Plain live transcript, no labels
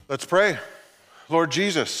Let's pray. Lord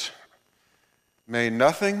Jesus, may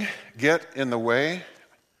nothing get in the way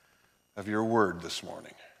of your word this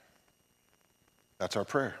morning. That's our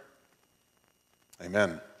prayer.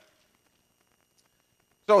 Amen.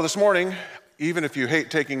 So this morning, even if you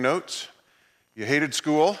hate taking notes, you hated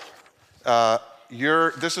school,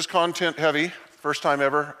 this is content heavy, first time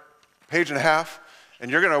ever, page and a half,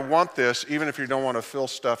 and you're going to want this even if you don't want to fill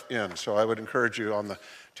stuff in. So I would encourage you on the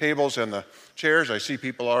tables and the chairs. I see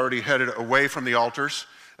people already headed away from the altars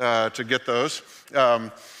to get those. We're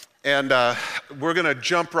going to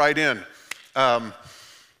jump right in.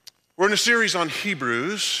 We're in a series on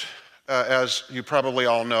Hebrews, as you probably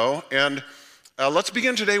all know, and let's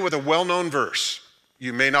begin today with a well-known verse.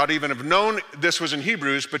 You may not even have known this was in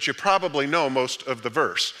Hebrews, but you probably know most of the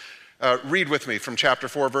verse. Read with me from chapter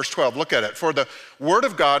 4, verse 12. Look at it. For the word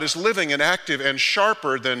of God is living and active and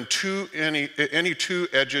sharper than any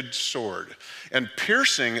two-edged sword, and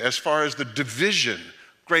piercing as far as the division,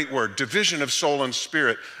 great word, division of soul and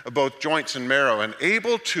spirit, of both joints and marrow, and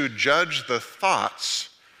able to judge the thoughts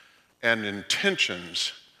and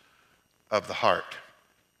intentions of the heart.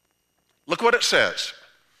 Look what it says.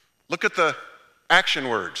 Look at the action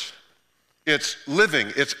words. It's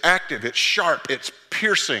living, it's active, it's sharp, it's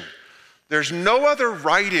piercing. There's no other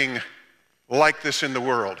writing like this in the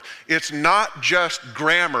world. It's not just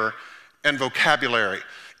grammar and vocabulary.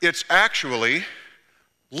 It's actually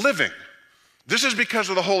living. This is because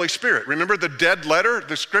of the Holy Spirit. Remember the dead letter?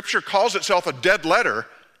 The scripture calls itself a dead letter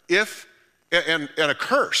and a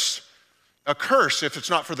curse. A curse if it's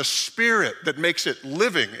not for the Spirit that makes it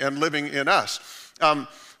living and living in us.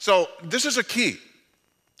 So this is a key.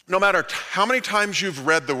 No matter how many times you've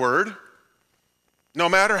read the Word, no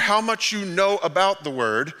matter how much you know about the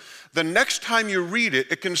Word, the next time you read it,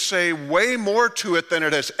 it can say way more to it than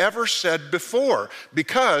it has ever said before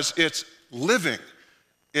because it's living,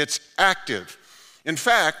 it's active. In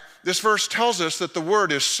fact, this verse tells us that the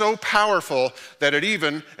Word is so powerful that it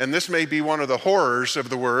even, and this may be one of the horrors of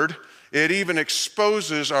the Word, it even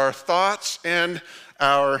exposes our thoughts and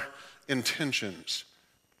our intentions,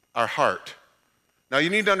 our heart. Now you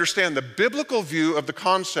need to understand the biblical view of the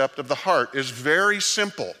concept of the heart is very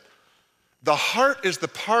simple. The heart is the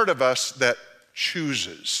part of us that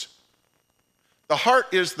chooses. The heart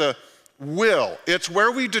is the will. It's where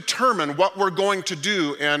we determine what we're going to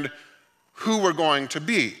do and who we're going to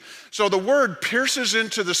be. So the word pierces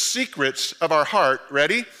into the secrets of our heart.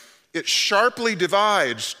 Ready? It sharply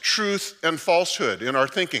divides truth and falsehood in our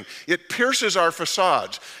thinking. It pierces our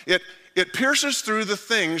facades. It pierces through the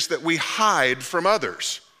things that we hide from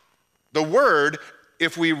others. The word,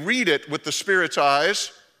 if we read it with the Spirit's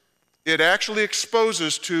eyes, it actually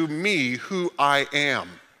exposes to me who I am.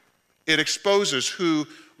 It exposes who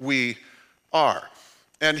we are.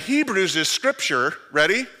 And Hebrews is scripture,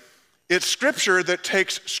 ready? It's scripture that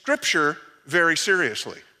takes scripture very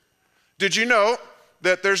seriously. Did you know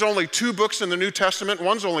that there's only 2 books in the New Testament?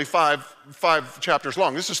 One's only five chapters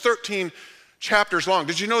long. This is 13 chapters long.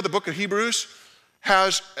 Did you know the book of Hebrews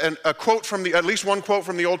has at least one quote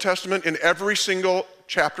from the Old Testament in every single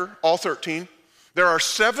chapter, all 13? There are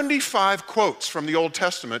 75 quotes from the Old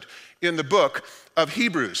Testament in the book of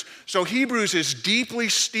Hebrews. So Hebrews is deeply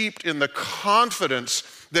steeped in the confidence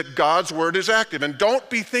that God's word is active. And don't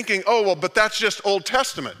be thinking, oh, well, but that's just Old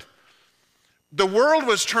Testament. The world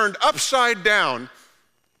was turned upside down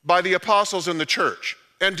by the apostles in the church.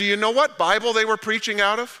 And do you know what Bible they were preaching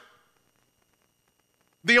out of?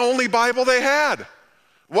 The only Bible they had.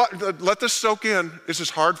 Let this soak in. This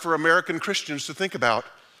is hard for American Christians to think about.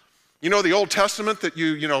 You know the Old Testament that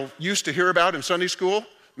you used to hear about in Sunday school,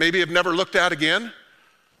 maybe have never looked at again?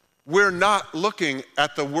 We're not looking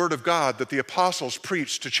at the Word of God that the apostles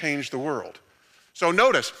preached to change the world. So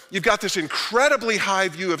notice, you've got this incredibly high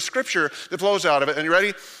view of Scripture that flows out of it. And you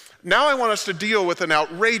ready? Now I want us to deal with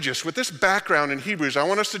with this background in Hebrews, I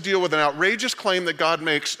want us to deal with an outrageous claim that God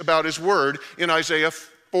makes about His Word in Isaiah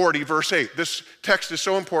 40, verse 8. This text is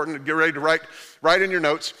so important. Get ready to write in your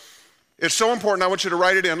notes. It's so important, I want you to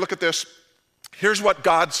write it in. Look at this. Here's what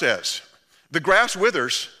God says. The grass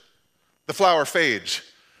withers, the flower fades,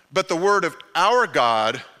 but the word of our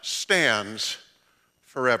God stands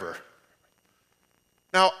forever.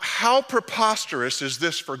 Now, how preposterous is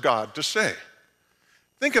this for God to say?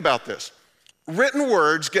 Think about this. Written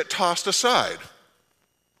words get tossed aside.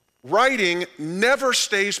 Writing never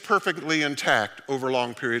stays perfectly intact over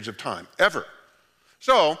long periods of time, ever.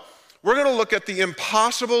 So, we're going to look at the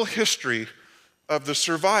impossible history of the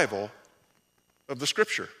survival of the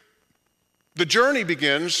Scripture. The journey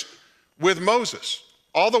begins with Moses,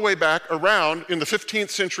 all the way back around in the 15th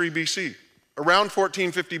century BC. around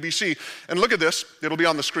 1450 BC. And look at this. It'll be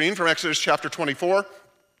on the screen from Exodus chapter 24.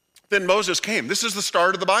 Then Moses came. This is the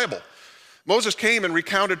start of the Bible. Moses came and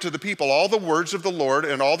recounted to the people all the words of the Lord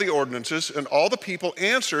and all the ordinances, and all the people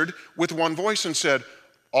answered with one voice and said,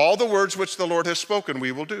 all the words which the Lord has spoken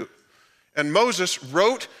we will do. And Moses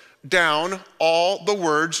wrote down all the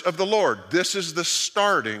words of the Lord. This is the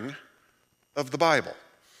starting of the Bible.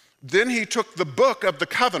 Then he took the book of the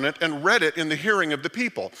covenant and read it in the hearing of the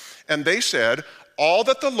people. And they said, all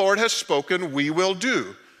that the Lord has spoken we will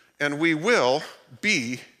do, and we will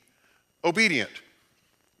be obedient.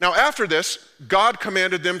 Now after this, God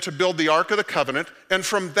commanded them to build the Ark of the Covenant, and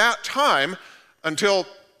from that time until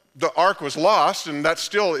the Ark was lost, and that's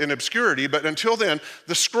still in obscurity, but until then,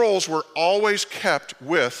 the scrolls were always kept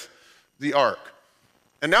with the Ark.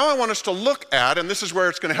 And now I want us to look at, and this is where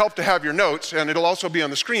it's going to help to have your notes, and it'll also be on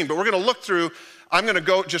the screen, but we're going to look through, I'm going to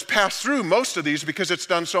go just pass through most of these because it's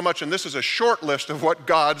done so much, and this is a short list of what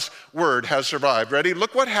God's word has survived. Ready?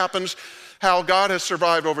 Look what happens, how God has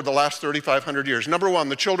survived over the last 3,500 years. Number one,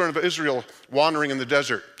 the children of Israel wandering in the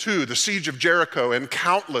desert. 2, the siege of Jericho and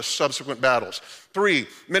countless subsequent battles. 3,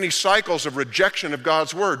 many cycles of rejection of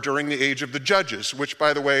God's word during the age of the judges, which,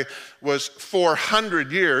 by the way, was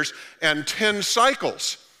 400 years and 10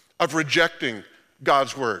 cycles of rejecting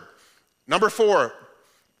God's word. Number 4,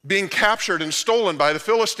 being captured and stolen by the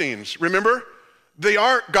Philistines. Remember? The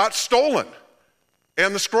ark got stolen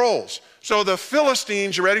and the scrolls. So the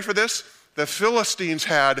Philistines, you ready for this? The Philistines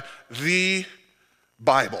had the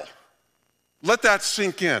Bible. Let that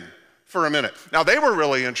sink in for a minute. Now, they were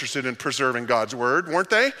really interested in preserving God's word, weren't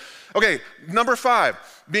they? Okay, number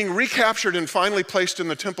 5, being recaptured and finally placed in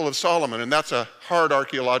the Temple of Solomon, and that's a hard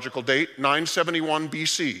archaeological date, 971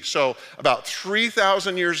 BC. So about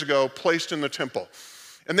 3,000 years ago, placed in the temple.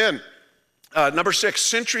 And then, number 6,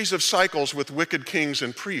 centuries of cycles with wicked kings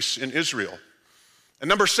and priests in Israel. And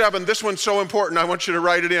number 7, this one's so important, I want you to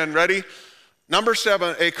write it in. Ready? Number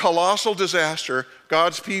 7, a colossal disaster.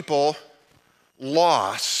 God's people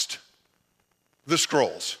lost the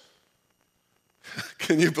scrolls.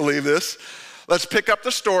 Can you believe this? Let's pick up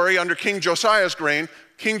the story under King Josiah's reign.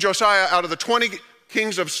 King Josiah, out of the 20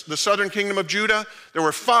 kings of the southern kingdom of Judah, there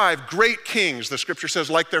were 5 great kings, the scripture says,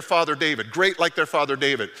 like their father David, great like their father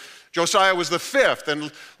David. Josiah was the 5th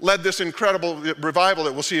and led this incredible revival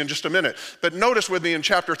that we'll see in just a minute. But notice with me in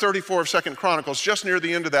chapter 34 of 2 Chronicles, just near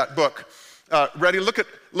the end of that book. Ready? Look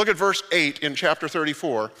at verse 8 in chapter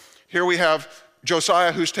 34. Here we have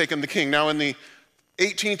Josiah who's taken the king. Now in the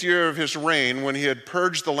 18th year of his reign, when he had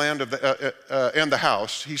purged the land of and the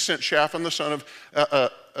house, he sent Shaphan the son of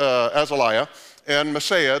Azaliah and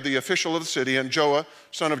Maaseiah, the official of the city, and Joah,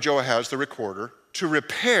 son of Joahaz, the recorder, to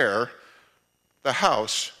repair the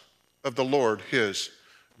house of the Lord his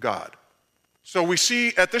God. So we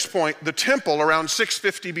see at this point the temple around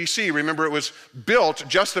 650 BC. Remember, it was built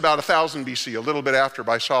just about 1000 BC, a little bit after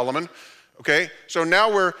by Solomon. Okay, so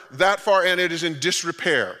now we're that far and it is in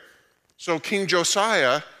disrepair. So King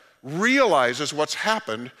Josiah realizes what's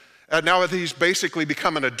happened. Now that he's basically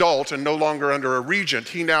become an adult and no longer under a regent,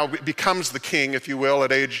 he now becomes the king, if you will,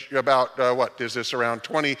 at age about, around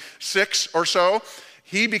 26 or so.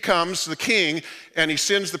 He becomes the king and he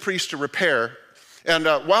sends the priest to repair. And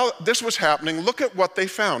while this was happening, look at what they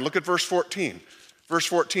found. Look at verse 14. Verse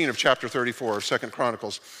 14 of chapter 34 of 2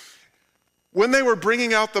 Chronicles. When they were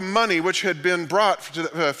bringing out the money which had been brought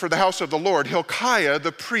for the house of the Lord, Hilkiah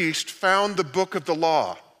the priest found the book of the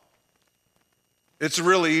law. It's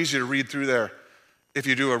really easy to read through there if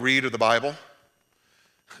you do a read of the Bible.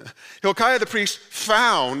 Hilkiah the priest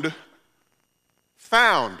found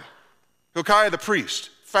Hilkiah the priest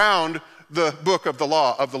found the book of the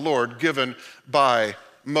law of the Lord given by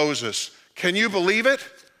Moses. Can you believe it?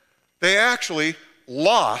 They actually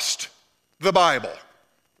lost the Bible,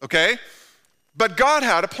 okay? But God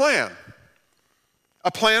had a plan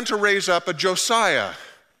to raise up a Josiah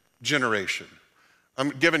generation.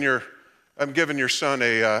 I'm giving your son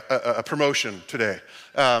a promotion today.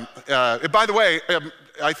 By the way,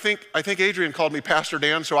 I think Adrian called me Pastor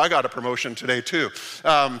Dan, so I got a promotion today too.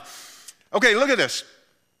 Okay, look at this.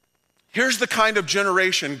 Here's the kind of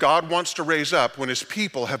generation God wants to raise up when his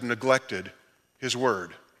people have neglected his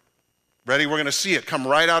word. Ready? We're going to see it come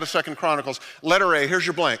right out of 2 Chronicles. Letter A, here's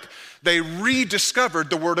your blank. They rediscovered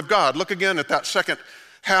the word of God. Look again at that second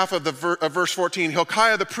half of verse 14.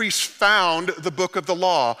 Hilkiah the priest found the book of the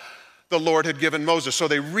law the Lord had given Moses. So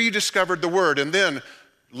they rediscovered the word. And then,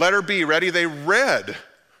 letter B, ready? They read.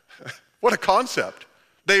 What a concept.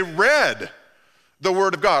 They read the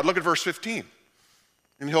word of God. Look at verse 15.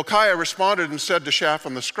 And Hilkiah responded and said to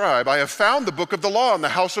Shaphan the scribe, I have found the book of the law in the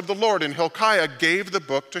house of the Lord. And Hilkiah gave the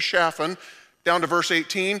book to Shaphan down to verse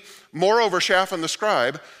 18. Moreover, Shaphan the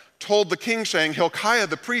scribe told the king, saying, Hilkiah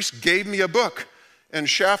the priest gave me a book. And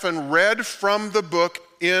Shaphan read from the book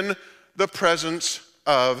in the presence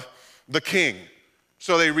of the king.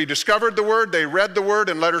 So they rediscovered the word, they read the word,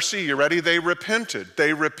 and letter C, you ready? They repented.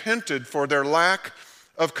 They repented for their lack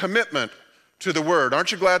of commitment to the word.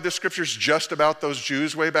 Aren't you glad this scripture's just about those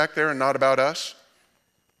Jews way back there and not about us?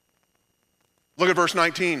 Look at verse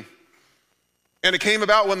 19. And it came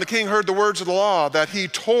about when the king heard the words of the law that he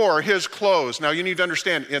tore his clothes. Now you need to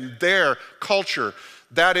understand, in their culture,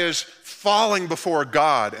 that is falling before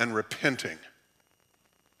God and repenting.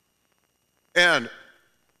 And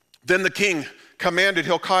then the king commanded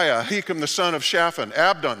Hilkiah, Ahikam the son of Shaphan,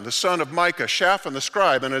 Abdon the son of Micah, Shaphan the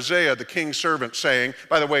scribe, and Isaiah the king's servant, saying,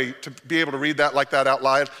 by the way, to be able to read that like that out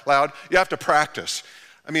loud, you have to practice.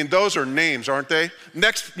 I mean, those are names, aren't they?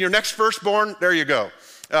 Your next firstborn, there you go.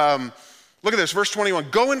 Look at this, verse 21.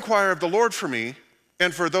 Go inquire of the Lord for me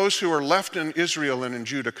and for those who are left in Israel and in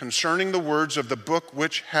Judah concerning the words of the book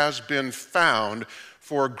which has been found,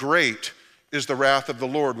 for great is the wrath of the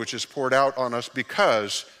Lord which is poured out on us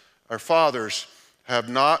because our fathers have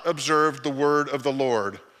not observed the word of the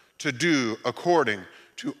Lord to do according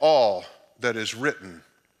to all that is written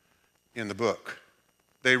in the book.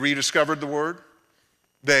 They rediscovered the word.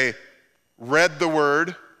 They read the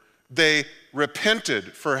word. They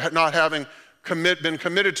repented for not having been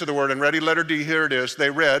committed to the word. And ready, letter D, here it is. They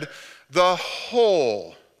read the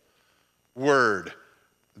whole word.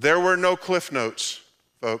 There were no cliff notes,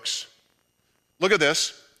 folks. Look at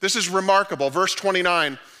this. This is remarkable. Verse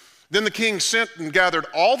 29. Then the king sent and gathered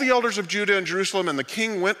all the elders of Judah and Jerusalem, and the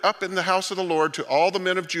king went up in the house of the Lord to all the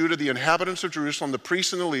men of Judah, the inhabitants of Jerusalem, the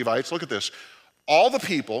priests and the Levites. Look at this. All the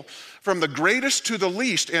people, from the greatest to the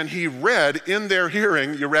least, and he read in their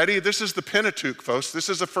hearing. You ready? This is the Pentateuch, folks. This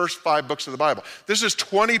is the first 5 books of the Bible. This is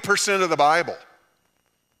 20% of the Bible,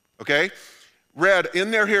 okay? Read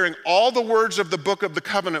in their hearing all the words of the book of the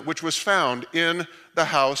covenant which was found in the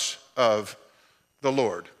house of the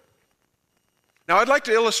Lord. Now, I'd like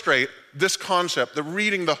to illustrate this concept, the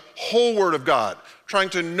reading the whole Word of God, trying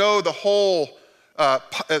to know the whole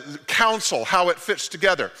counsel, how it fits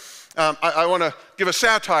together. I want to give a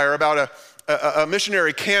satire about a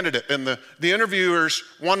missionary candidate, and the interviewers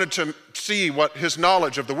wanted to see what his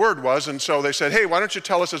knowledge of the Word was, and so they said, hey, why don't you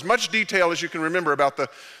tell us as much detail as you can remember about the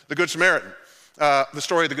Good Samaritan. The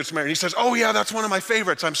story of the Good Samaritan. He says, oh yeah, that's one of my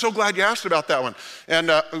favorites. I'm so glad you asked about that one. And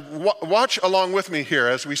watch along with me here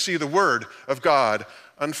as we see the word of God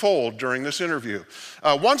unfold during this interview.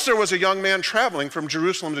 Once there was a young man traveling from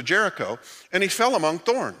Jerusalem to Jericho, and he fell among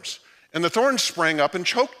thorns. And the thorns sprang up and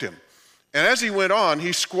choked him. And as he went on,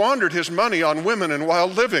 he squandered his money on women and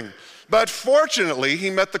wild living. But fortunately, he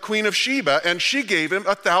met the Queen of Sheba, and she gave him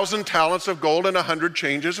 1,000 talents of gold and 100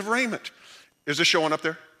 changes of raiment. Is this showing up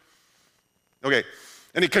there? Okay,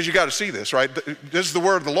 and because you got to see this, right? This is the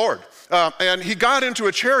word of the Lord. And he got into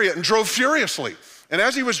a chariot and drove furiously. And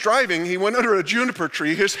as he was driving, he went under a juniper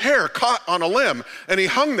tree. His hair caught on a limb, and he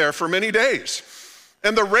hung there for many days.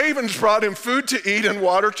 And the ravens brought him food to eat and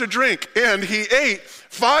water to drink. And he ate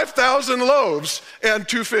 5,000 loaves and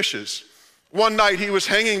 2 fishes. One night he was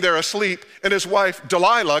hanging there asleep, and his wife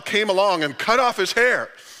Delilah came along and cut off his hair.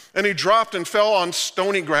 And he dropped and fell on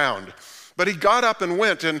stony ground. But he got up and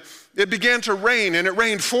went, and it began to rain, and it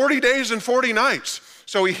rained 40 days and 40 nights.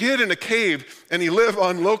 So he hid in a cave, and he lived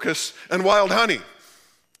on locusts and wild honey.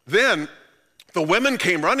 Then the women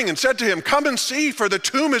came running and said to him, come and see, for the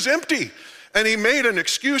tomb is empty. And he made an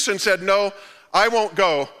excuse and said, no, I won't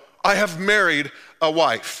go. I have married a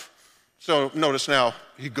wife. So notice now,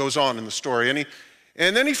 he goes on in the story,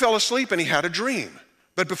 and then he fell asleep, and he had a dream.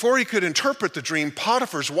 But before he could interpret the dream,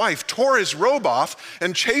 Potiphar's wife tore his robe off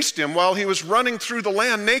and chased him while he was running through the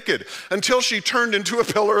land naked until she turned into a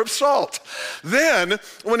pillar of salt. Then,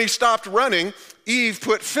 when he stopped running, Eve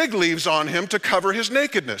put fig leaves on him to cover his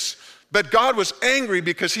nakedness. But God was angry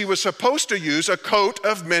because he was supposed to use a coat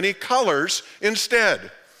of many colors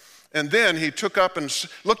instead. And then he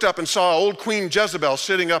looked up and saw old Queen Jezebel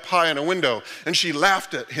sitting up high in a window, and she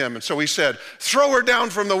laughed at him. And so he said, throw her down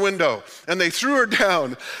from the window. And they threw her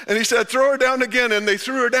down. And he said, throw her down again. And they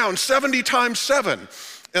threw her down 70 times 7.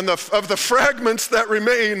 And of the fragments that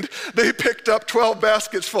remained, they picked up 12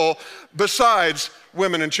 baskets full, besides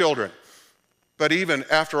women and children. But even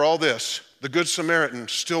after all this, the Good Samaritan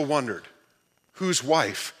still wondered, whose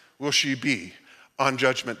wife will she be on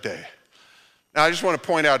Judgment Day? Now, I just want to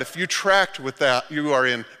point out, if you tracked with that, you are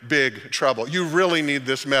in big trouble. You really need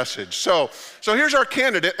this message. So here's our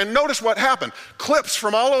candidate, and notice what happened. Clips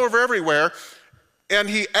from all over everywhere, and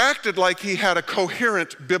he acted like he had a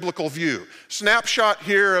coherent biblical view. Snapshot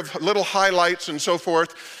here of little highlights and so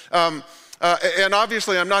forth. And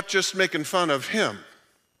obviously, I'm not just making fun of him.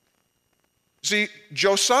 See,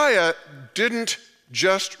 Josiah didn't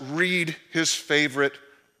just read his favorite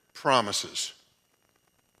promises.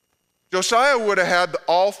 Josiah would have had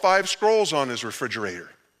all 5 scrolls on his refrigerator,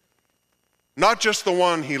 not just the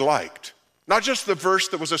one he liked, not just the verse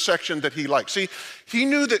that was a section that he liked. See, he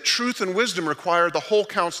knew that truth and wisdom required the whole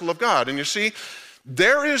counsel of God. And you see,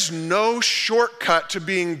 there is no shortcut to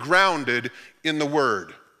being grounded in the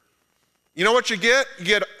Word. You know what you get?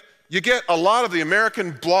 You get a lot of the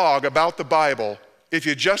American blog about the Bible if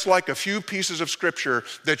you just like a few pieces of scripture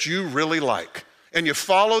that you really like. And you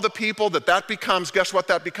follow the people that becomes, guess what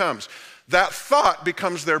that becomes? That thought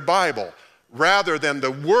becomes their Bible rather than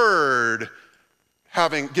the Word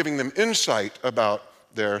giving them insight about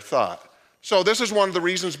their thought. So this is one of the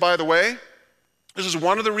reasons, by the way, this is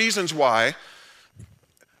one of the reasons why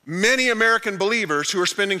many American believers who are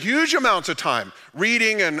spending huge amounts of time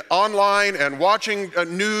reading and online and watching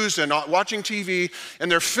news and watching TV,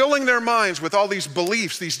 and they're filling their minds with all these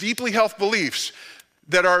beliefs, these deeply held beliefs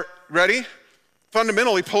that are, ready?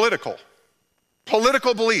 Fundamentally political.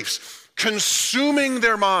 Political beliefs, consuming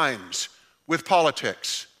their minds with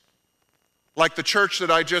politics. Like the church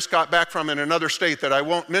that I just got back from in another state that I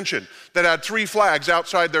won't mention, that had 3 flags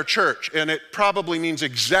outside their church, and it probably means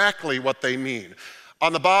exactly what they mean.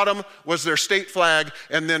 On the bottom was their state flag,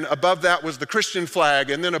 and then above that was the Christian flag,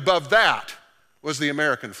 and then above that was the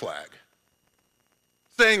American flag.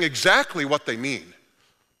 Saying exactly what they mean.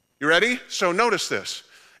 You ready? So notice this.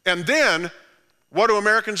 And then, what do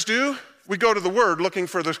Americans do? We go to the Word looking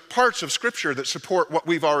for the parts of Scripture that support what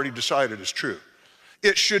we've already decided is true.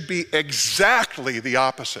 It should be exactly the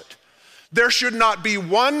opposite. There should not be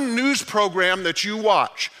one news program that you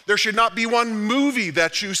watch. There should not be one movie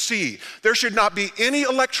that you see. There should not be any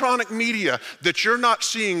electronic media that you're not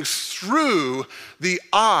seeing through the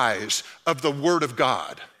eyes of the Word of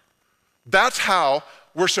God. That's how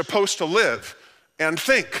we're supposed to live and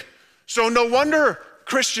think. So no wonder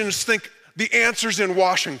Christians think the answer's in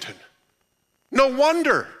Washington. No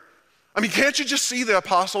wonder. I mean, can't you just see the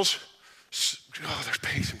apostles? Oh, they're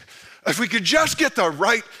pacing. If we could just get the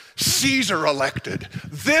right Caesar elected,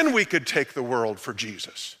 then we could take the world for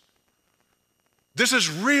Jesus. This is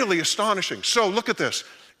really astonishing. So look at this.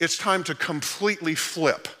 It's time to completely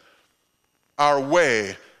flip our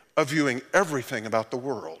way of viewing everything about the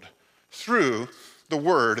world through the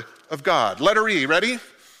Word of God. Letter E, ready?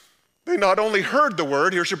 They not only heard the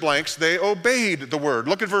Word, here's your blanks, they obeyed the Word.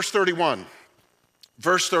 Look at verse 31.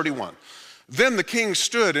 Verse 31. Then the king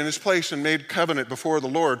stood in his place and made covenant before the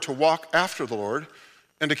Lord to walk after the Lord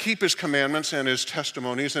and to keep his commandments and his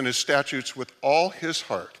testimonies and his statutes with all his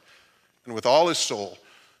heart and with all his soul,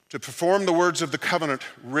 to perform the words of the covenant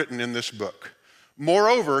written in this book.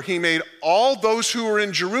 Moreover, he made all those who were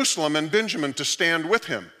in Jerusalem and Benjamin to stand with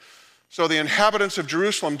him. So the inhabitants of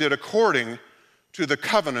Jerusalem did according to the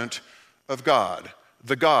covenant of God,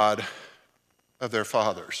 the God of their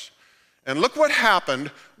fathers. And look what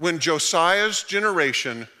happened when Josiah's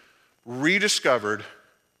generation rediscovered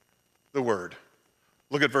the Word.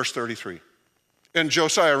 Look at verse 33. And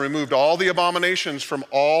Josiah removed all the abominations from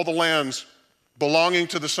all the lands belonging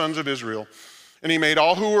to the sons of Israel. And he made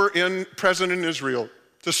all who were present in Israel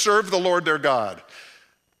to serve the Lord their God.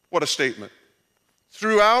 What a statement.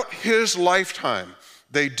 Throughout his lifetime,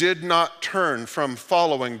 they did not turn from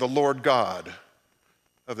following the Lord God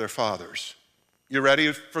of their fathers. You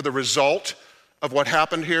ready for the result of what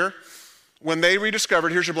happened here? When they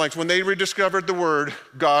rediscovered, here's your blanks, when they rediscovered the Word,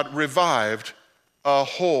 God revived a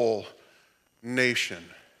whole nation.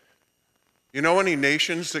 You know any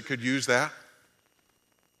nations that could use that?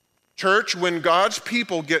 Church, when God's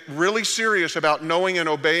people get really serious about knowing and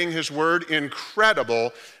obeying His Word,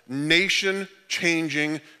 incredible,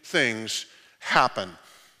 nation-changing things happen.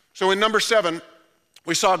 So in number 7,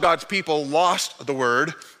 we saw God's people lost the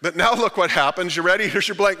Word, but now look what happens. You ready? Here's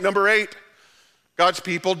your blank. Number 8, God's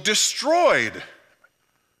people destroyed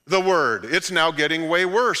the Word. It's now getting way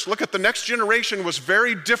worse. Look at the next generation was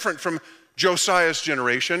very different from Josiah's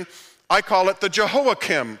generation. I call it the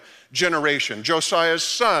Jehoiakim generation, Josiah's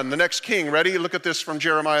son, the next king. Ready? Look at this from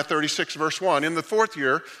Jeremiah 36, verse 1. In the 4th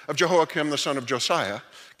year of Jehoiakim, the son of Josiah,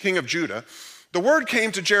 king of Judah, the word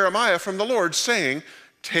came to Jeremiah from the Lord, saying,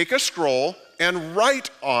 take a scroll and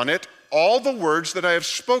write on it all the words that I have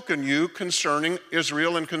spoken you concerning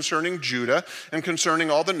Israel and concerning Judah and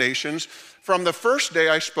concerning all the nations from the first day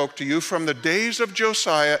I spoke to you, from the days of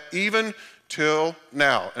Josiah even till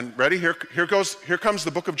now. And ready? Here comes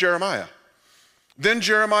the book of Jeremiah. Then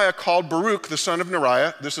Jeremiah called Baruch, the son of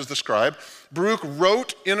Neriah, this is the scribe. Baruch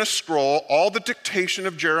wrote in a scroll all the dictation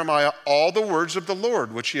of Jeremiah, all the words of the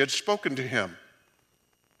Lord, which he had spoken to him.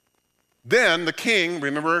 Then the king,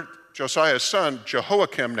 remember Josiah's son,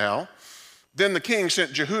 Jehoiakim now, then the king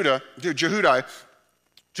sent Jehudi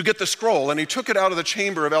to get the scroll, and he took it out of the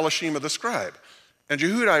chamber of Elishama the scribe. And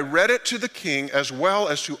Jehudi read it to the king as well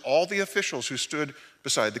as to all the officials who stood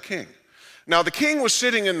beside the king. Now the king was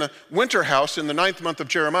sitting in the winter house in the 9th month of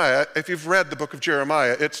Jeremiah. If you've read the book of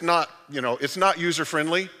Jeremiah, it's not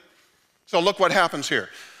user-friendly. So look what happens here.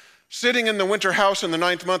 Sitting in the winter house in the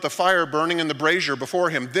 9th month, a fire burning in the brazier before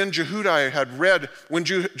him. Then when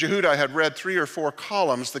Jehudi had read 3 or 4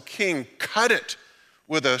 columns, the king cut it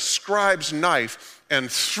with a scribe's knife and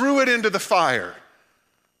threw it into the fire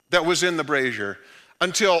that was in the brazier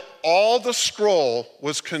until all the scroll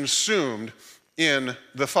was consumed in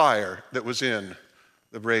the fire that was in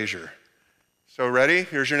the brazier. So ready?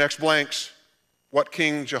 Here's your next blanks. What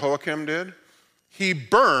King Jehoiakim did? He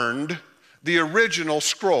burned the original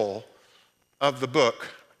scroll of the book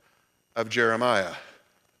of Jeremiah.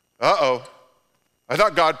 Uh-oh. I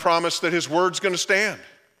thought God promised that his word's going to stand.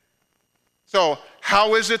 So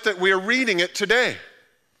how is it that we are reading it today?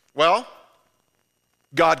 Well,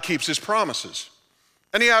 God keeps his promises.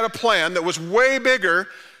 And he had a plan that was way bigger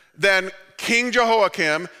than King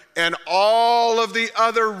Jehoiakim and all of the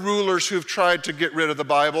other rulers who've tried to get rid of the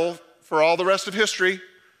Bible for all the rest of history.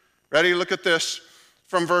 Ready? Look at this.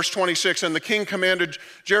 From verse 26, and the king commanded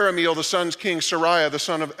Jerahmeel, the son's king, Seraiah, the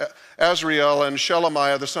son of Azriel, and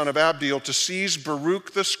Shelemiah, the son of Abdeel, to seize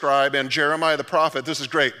Baruch the scribe and Jeremiah the prophet. This is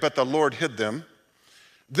great, but the Lord hid them.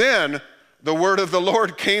 Then the word of the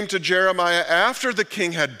Lord came to Jeremiah after the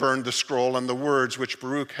king had burned the scroll and the words which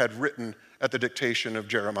Baruch had written at the dictation of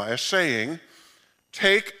Jeremiah, saying,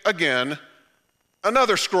 take again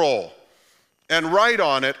another scroll and write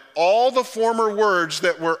on it all the former words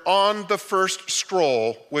that were on the first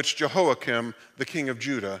scroll which Jehoiakim, the king of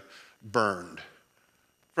Judah, burned.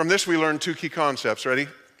 From this we learn 2 key concepts. Ready?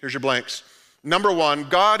 Here's your blanks. Number 1,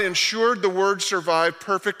 God ensured the words survived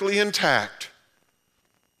perfectly intact,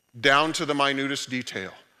 down to the minutest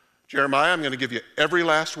detail. Jeremiah, I'm going to give you every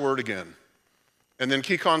last word again. And then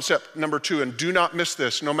key concept number 2, and do not miss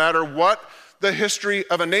this, no matter what the history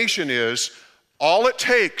of a nation is, all it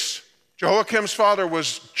takes, Jehoiakim's father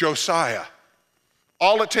was Josiah.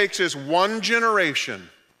 All it takes is one generation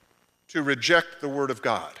to reject the word of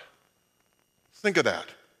God. Think of that.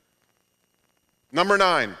 Number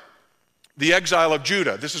 9, the exile of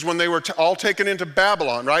Judah. This is when they were all taken into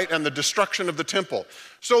Babylon, right? And the destruction of the temple.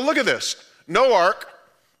 So look at this. No ark,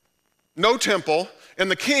 no temple,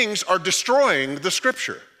 and the kings are destroying the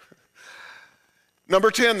scripture.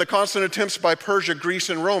 Number 10, the constant attempts by Persia,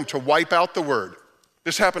 Greece, and Rome to wipe out the word.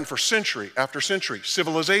 This happened for century after century,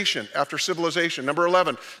 civilization after civilization. Number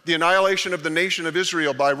 11, the annihilation of the nation of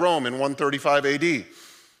Israel by Rome in 135 AD.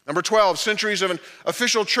 Number 12, centuries of an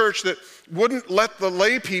official church that wouldn't let the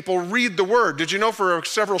lay people read the word. Did you know for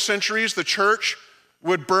several centuries the church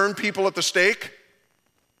would burn people at the stake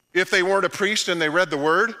if they weren't a priest and they read the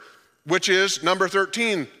word? Which is number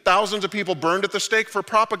 13, thousands of people burned at the stake for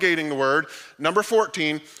propagating the word. Number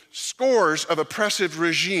 14, scores of oppressive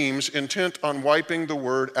regimes intent on wiping the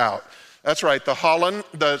word out. That's right, the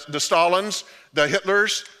Stalins, the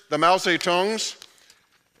Hitlers, the Mao Zedongs.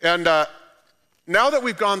 And now that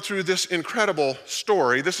we've gone through this incredible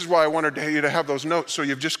story, this is why I wanted you to have those notes so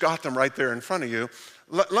you've just got them right there in front of you.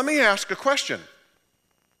 Let me ask a question.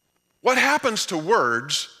 What happens to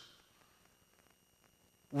words,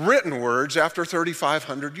 written words, after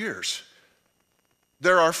 3,500 years?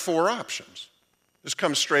 There are 4 options. This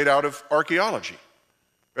comes straight out of archaeology.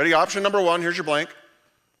 Ready? Option number 1, here's your blank.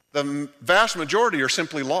 The vast majority are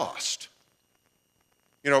simply lost.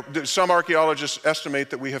 You know, some archaeologists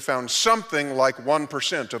estimate that we have found something like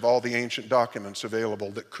 1% of all the ancient documents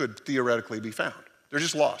available that could theoretically be found. They're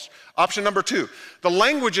just lost. Option number 2, the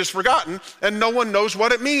language is forgotten and no one knows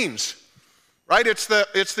what it means. Right? Except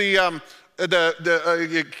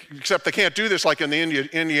they can't do this like in the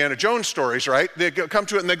Indiana Jones stories, right? They come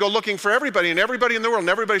to it and they go looking for everybody, and everybody in the world, and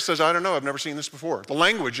everybody says, I don't know, I've never seen this before. The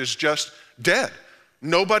language is just dead.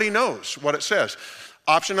 Nobody knows what it says.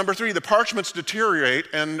 Option number 3, the parchments deteriorate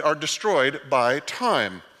and are destroyed by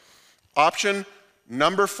time. Option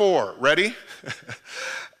number 4, ready?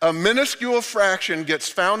 A minuscule fraction gets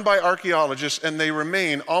found by archaeologists and they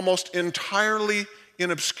remain almost entirely in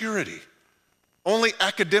obscurity. Only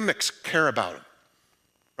academics care about them,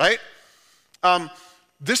 right?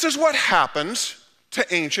 This is what happens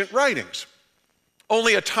to ancient writings.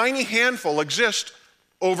 Only a tiny handful exist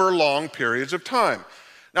over long periods of time.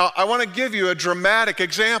 Now, I want to give you a dramatic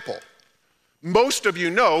example. Most of you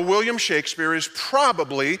know William Shakespeare is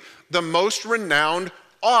probably the most renowned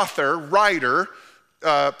author, writer,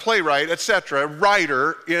 playwright, etc.,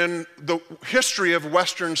 writer in the history of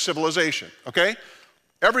Western civilization, okay?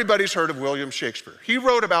 Everybody's heard of William Shakespeare. He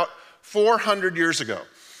wrote about 400 years ago.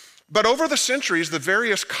 But over the centuries, the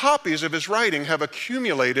various copies of his writing have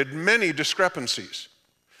accumulated many discrepancies.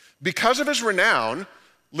 Because of his renown,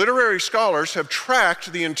 literary scholars have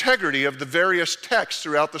tracked the integrity of the various texts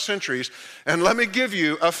throughout the centuries. And let me give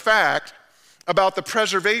you a fact about the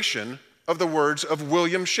preservation of the words of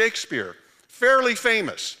William Shakespeare. Fairly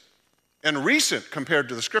famous and recent compared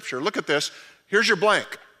to the scripture. Look at this. Here's your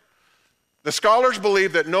blank. The scholars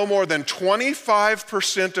believe that no more than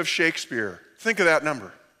 25% of Shakespeare, think of that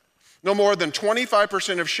number, no more than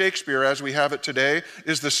 25% of Shakespeare as we have it today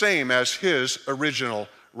is the same as his original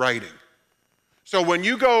writing. So when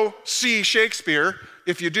you go see Shakespeare,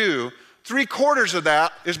 if you do, 3/4 of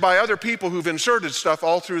that is by other people who've inserted stuff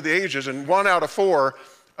all through the ages, and 1 out of 4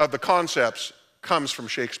 of the concepts comes from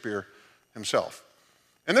Shakespeare himself.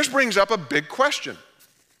 And this brings up a big question.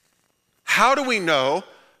 How do we know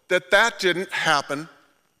that that didn't happen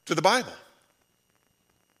to the Bible?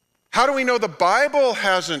 How do we know the Bible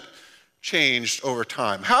hasn't changed over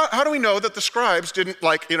time? How do we know that the scribes didn't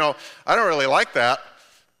I don't really like that.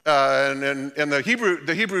 And the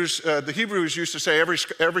Hebrews used to say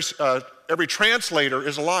every translator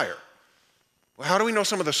is a liar. Well, how do we know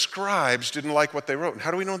some of the scribes didn't like what they wrote? And how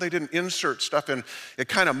do we know they didn't insert stuff in? It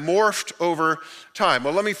kind of morphed over time.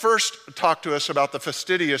 Well, let me first talk to us about the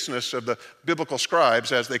fastidiousness of the biblical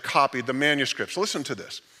scribes as they copied the manuscripts. Listen to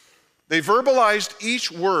this. They verbalized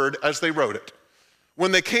each word as they wrote it.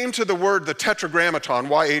 When they came to the word, the tetragrammaton,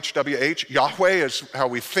 YHWH, Yahweh is how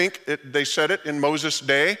we think they said it in Moses'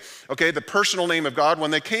 day, okay, the personal name of God. When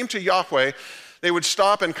they came to Yahweh, they would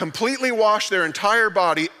stop and completely wash their entire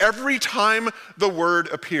body every time the word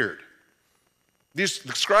appeared. The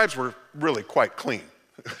scribes were really quite clean.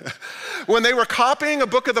 When they were copying a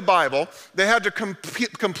book of the Bible, they had to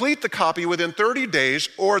complete the copy within 30 days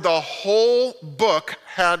or the whole book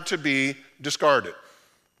had to be discarded.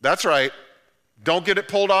 That's right. Don't get it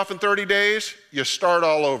pulled off in 30 days, you start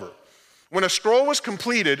all over. When a scroll was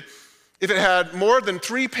completed, if it had more than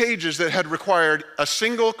 3 pages that had required a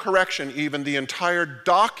single correction, even the entire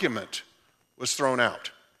document was thrown out.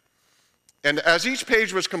 And as each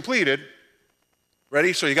page was completed,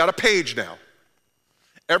 ready? So you got a page now.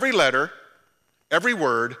 Every letter, every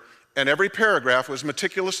word, and every paragraph was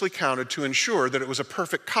meticulously counted to ensure that it was a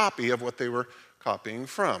perfect copy of what they were copying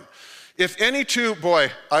from. If any two,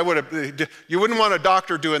 you wouldn't want a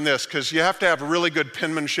doctor doing this because you have to have really good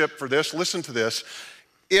penmanship for this. Listen to this.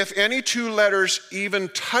 If any 2 letters even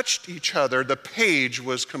touched each other, the page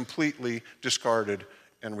was completely discarded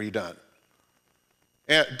and redone.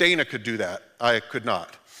 And Dana could do that. I could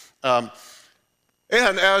not. And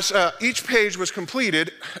as each page was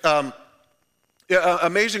completed,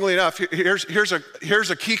 amazingly enough, here's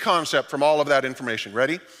a key concept from all of that information.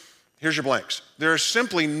 Ready? Here's your blanks. There is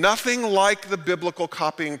simply nothing like the biblical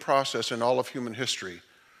copying process in all of human history.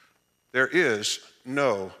 There is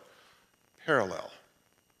no parallel.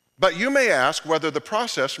 But you may ask whether the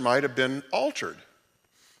process might have been altered.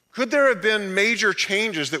 Could there have been major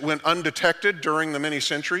changes that went undetected during the many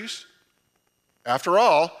centuries? After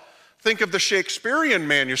all, think of the Shakespearean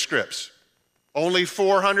manuscripts. Only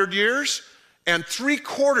 400 years, and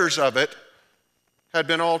 3/4 of it had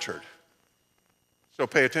been altered. So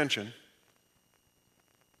pay attention.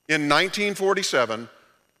 In 1947,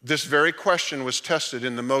 this very question was tested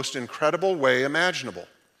in the most incredible way imaginable.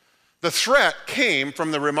 The threat came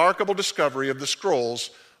from the remarkable discovery of the scrolls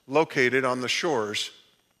located on the shores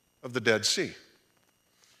of the Dead Sea.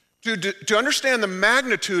 To understand the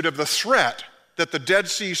magnitude of the threat that the Dead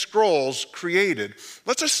Sea Scrolls created,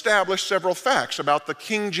 let's establish several facts about the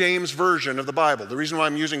King James Version of the Bible. The reason why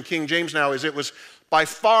I'm using King James now is it was by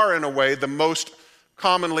far and away the most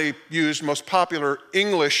commonly used, most popular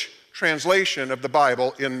English translation of the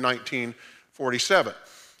Bible in 1947.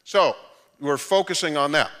 So we're focusing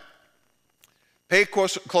on that. Pay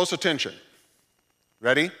close attention.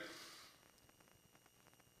 Ready?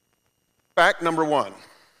 Fact number 1.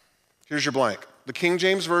 Here's your blank. The King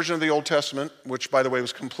James Version of the Old Testament, which by the way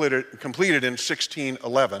was completed in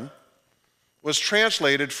 1611, was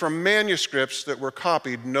translated from manuscripts that were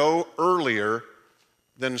copied no earlier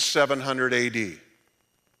than 700 AD.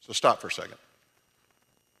 So stop for a second.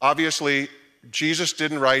 Obviously, Jesus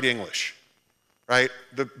didn't write English, right?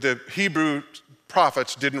 The Hebrew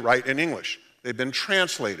prophets didn't write in English. They've been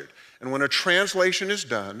translated. And when a translation is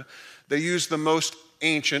done, they used the most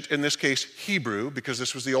ancient, in this case Hebrew, because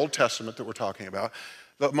this was the Old Testament that we're talking about,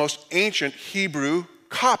 the most ancient Hebrew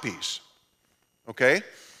copies, okay?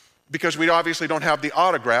 Because we obviously don't have the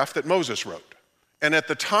autograph that Moses wrote. And at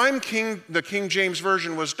the time the King James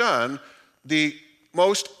Version was done, the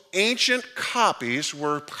most ancient copies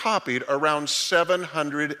were copied around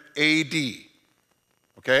 700 AD,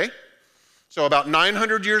 okay? So about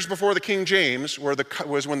 900 years before the King James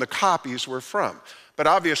was when the copies were from. But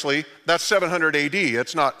obviously, that's 700 AD.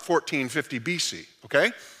 It's not 1450 BC,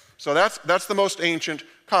 okay? So that's the most ancient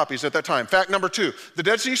copies at that time. Fact number 2, the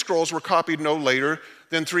Dead Sea Scrolls were copied no later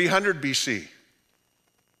than 300 BC.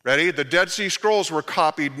 Ready? The Dead Sea Scrolls were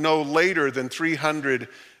copied no later than 300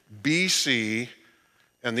 BC.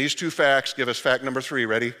 And these two facts give us fact number 3.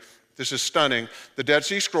 Ready? This is stunning. The Dead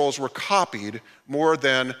Sea Scrolls were copied more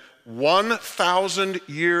than 1,000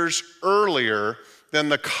 years earlier than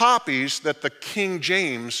the copies that the King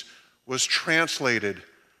James was translated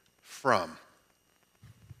from.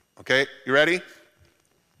 Okay, you ready?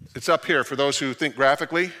 It's up here for those who think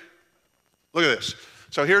graphically. Look at this.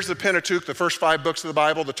 So here's the Pentateuch, the first 5 books of the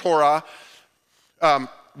Bible, the Torah,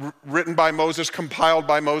 written by Moses, compiled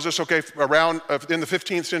by Moses, okay, around in the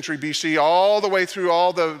 15th century BC, all the way through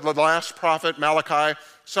all the last prophet, Malachi,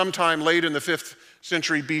 sometime late in the 5th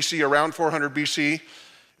century BC, around 400 BC.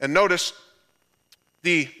 And notice,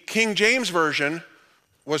 the King James Version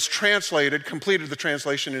was completed the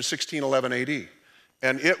translation in 1611 AD.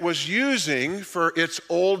 And it was using, for its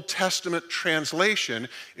Old Testament translation,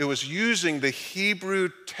 it was using the Hebrew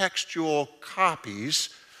textual copies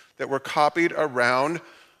that were copied around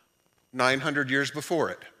 900 years before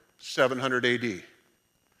it, 700 AD.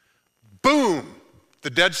 Boom! The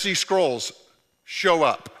Dead Sea Scrolls show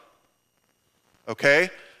up. Okay?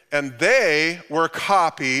 And they were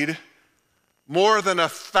copied more than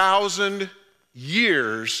 1,000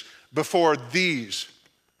 years before these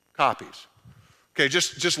copies. Okay,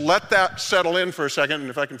 just let that settle in for a second, and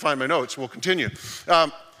if I can find my notes, we'll continue.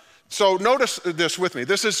 So notice this with me.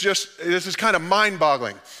 This is kind of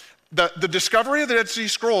mind-boggling. The discovery of the Dead Sea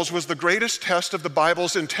Scrolls was the greatest test of the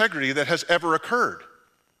Bible's integrity that has ever occurred.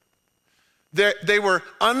 They were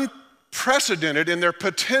unprecedented in their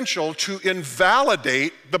potential to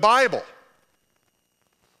invalidate the Bible.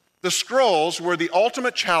 The scrolls were the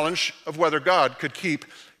ultimate challenge of whether God could keep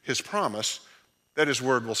his promise that his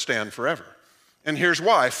word will stand forever. And here's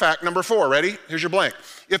why. Fact number 4, ready? Here's your blank.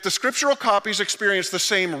 If the scriptural copies experience the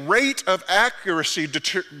same rate of accuracy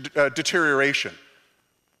deterioration,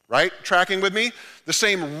 right? Tracking with me? The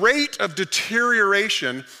same rate of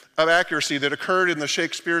deterioration of accuracy that occurred in the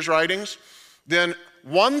Shakespeare's writings, then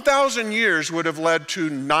 1,000 years would have led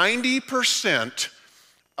to 90%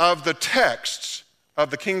 of the texts of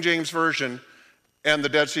the King James Version and the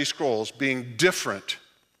Dead Sea Scrolls being different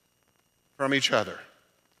from each other.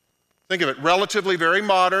 Think of it, relatively very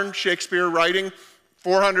modern, Shakespeare writing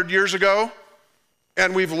 400 years ago,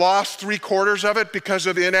 and we've lost 3/4 of it because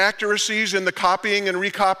of inaccuracies in the copying and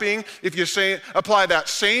recopying. If you apply that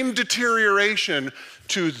same deterioration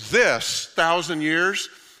to this 1,000 years,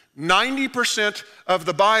 90% of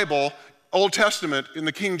the Bible, Old Testament in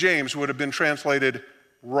the King James, would have been translated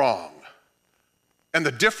wrong. And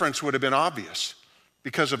the difference would have been obvious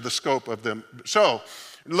because of the scope of them. So,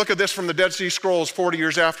 look at this from the Dead Sea Scrolls 40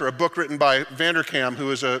 years after, a book written by Vanderkam, who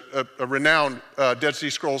is a renowned Dead Sea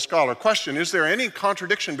Scrolls scholar. Question, is there any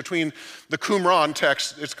contradiction between the Qumran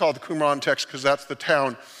text, it's called the Qumran text because that's the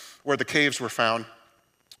town where the caves were found,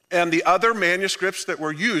 and the other manuscripts that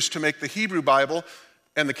were used to make the Hebrew Bible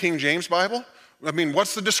and the King James Bible? I mean,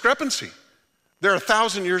 what's the discrepancy? They're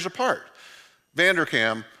 1,000 years apart.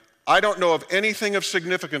 Vanderkam, I don't know of anything of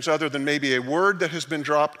significance other than maybe a word that has been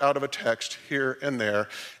dropped out of a text here and there.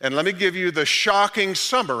 And let me give you the shocking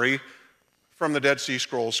summary from the Dead Sea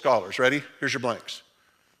Scrolls scholars. Ready? Here's your blanks.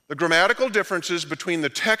 The grammatical differences between the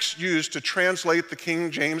texts used to translate the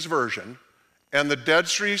King James Version and the Dead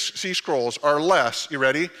Sea Scrolls are less, you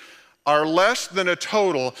ready? Are less than a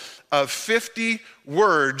total of 50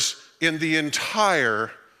 words in the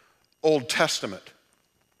entire Old Testament.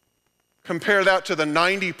 Compare that to the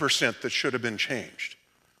 90% that should have been changed.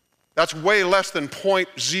 That's way less than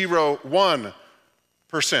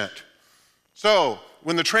 0.01%. So,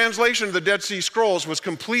 when the translation of the Dead Sea Scrolls was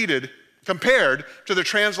compared to the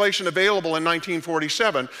translation available in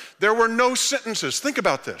 1947, there were no sentences. Think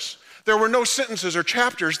about this. There were no sentences or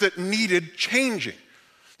chapters that needed changing.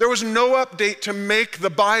 There was no update to make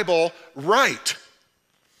the Bible right.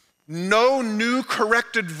 No new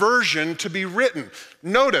corrected version to be written.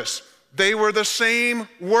 Notice, they were the same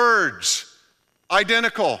words,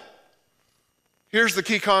 identical. Here's the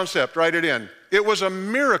key concept, write it in. it was a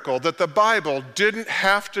miracle that the Bible didn't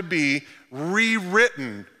have to be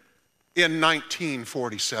rewritten in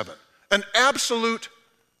 1947. An absolute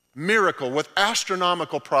miracle with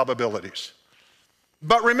astronomical probabilities.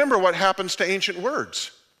 But remember what happens to ancient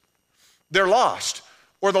words. They're lost,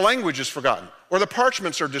 or the language is forgotten, or the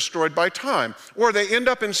parchments are destroyed by time, or they end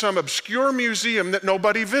up in some obscure museum that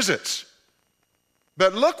nobody visits.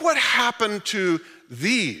 But look what happened to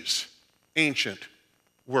these ancient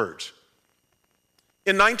words.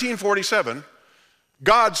 In 1947,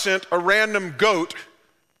 God sent a random goat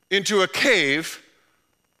into a cave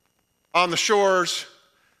on the shores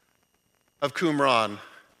of Qumran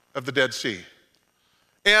of the Dead Sea.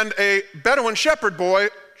 And a Bedouin shepherd boy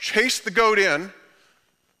chased the goat in,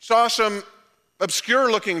 saw some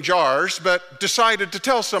obscure-looking jars, but decided to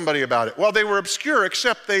tell somebody about it. Well, they were obscure,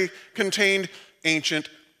 except they contained ancient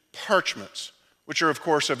parchments, which are, of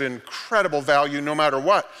course, of incredible value no matter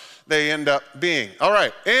what they end up being. All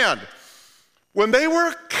right, and when they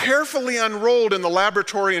were carefully unrolled in the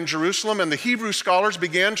laboratory in Jerusalem and the Hebrew scholars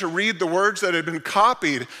began to read the words that had been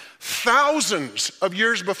copied thousands of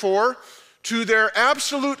years before, to their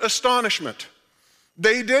absolute astonishment,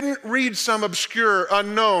 they didn't read some obscure,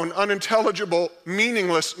 unknown, unintelligible,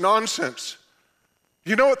 meaningless nonsense.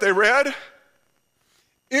 You know what they read?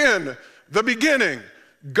 In the beginning,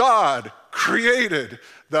 God created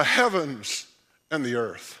the heavens and the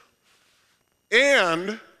earth.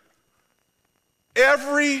 And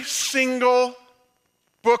every single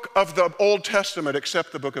book of the Old Testament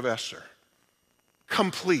except the book of Esther.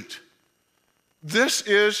 Complete. This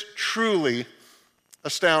is truly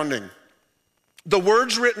astounding. The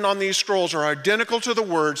words written on these scrolls are identical to the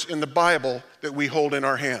words in the Bible that we hold in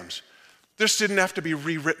our hands. This didn't have to be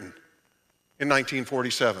rewritten in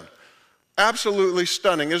 1947. Absolutely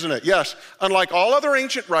stunning, isn't it? Yes, unlike all other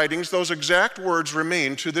ancient writings, those exact words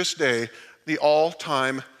remain to this day the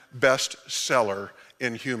all-time bestseller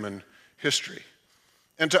in human history.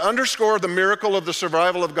 And to underscore the miracle of the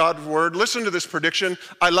survival of God's word, listen to this prediction.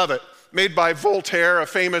 I love it. Made by Voltaire, a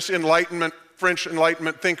famous French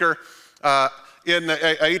Enlightenment thinker in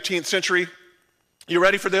the 18th century. You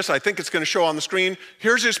ready for this? I think it's going to show on the screen.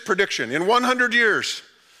 Here's his prediction. In 100 years,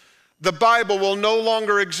 the Bible will no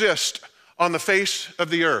longer exist on the face of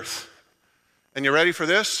the earth. And you ready for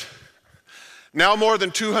this? Now, more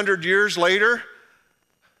than 200 years later,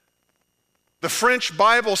 the French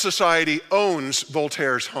Bible Society owns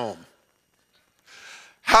Voltaire's home.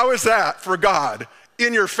 How is that for God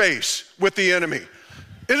in your face with the enemy?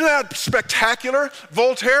 Isn't that spectacular?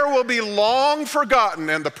 Voltaire will be long forgotten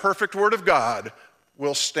and the perfect word of God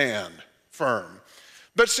will stand firm.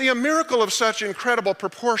 But see, a miracle of such incredible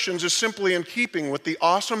proportions is simply in keeping with the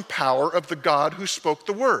awesome power of the God who spoke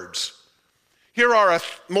the words. Here are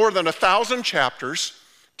more than 1,000 chapters,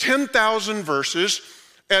 10,000 verses,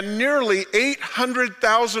 and nearly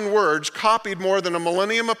 800,000 words copied more than a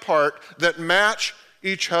millennium apart that match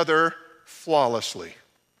each other flawlessly.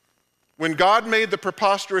 When God made the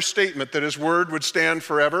preposterous statement that his word would stand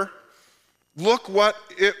forever, look what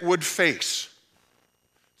it would face.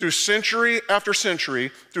 Through century after century,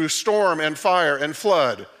 through storm and fire and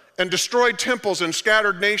flood, and destroyed temples and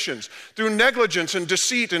scattered nations, through negligence and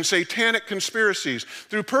deceit and satanic conspiracies,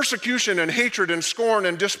 through persecution and hatred and scorn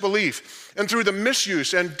and disbelief, and through the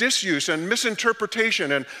misuse and disuse and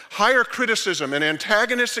misinterpretation and higher criticism and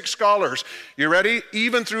antagonistic scholars. You ready?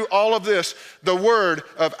 Even through all of this, the word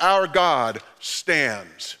of our God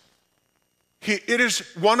stands. It is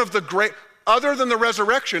one of the great, other than the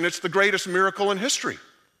resurrection, it's the greatest miracle in history.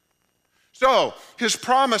 So, his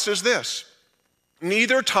promise is this: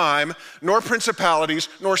 neither time, nor principalities,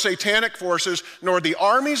 nor satanic forces, nor the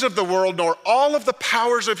armies of the world, nor all of the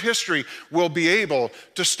powers of history will be able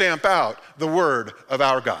to stamp out the word of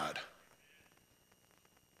our God.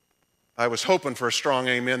 I was hoping for a strong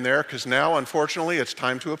amen there, because now, unfortunately, it's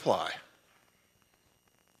time to apply.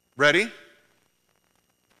 Ready?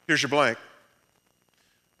 Here's your blank.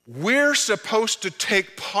 We're supposed to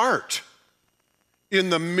take part in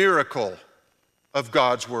the miracle of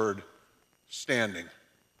God's word standing.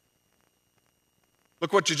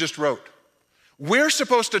 Look what you just wrote. We're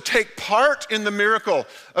supposed to take part in the miracle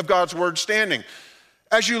of God's word standing.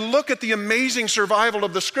 As you look at the amazing survival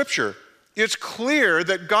of the scripture, it's clear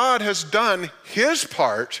that God has done his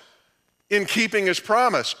part in keeping his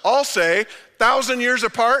promise. I'll say, 1,000 years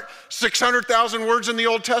apart, 600,000 words in the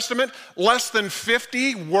Old Testament, less than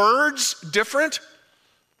 50 words different.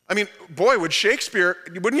 I mean, boy, wouldn't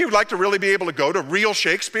you like to really be able to go to real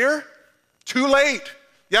Shakespeare? Too late.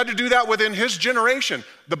 You had to do that within his generation.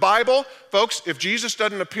 The Bible, folks, if Jesus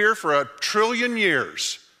doesn't appear for 1 trillion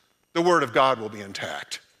years, the word of God will be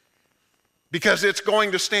intact. because it's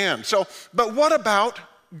going to stand. So, but what about,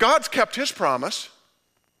 God's kept his promise,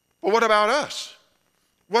 but what about us?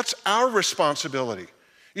 What's our responsibility?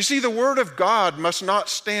 You see, the word of God must not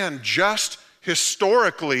stand just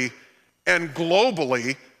historically and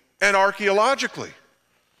globally and archaeologically.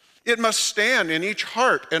 It must stand in each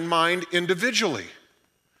heart and mind individually.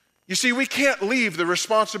 You see, we can't leave the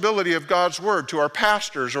responsibility of God's word to our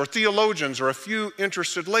pastors or theologians or a few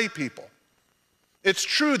interested lay people. It's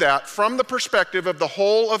true that from the perspective of the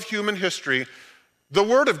whole of human history, the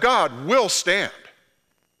word of God will stand.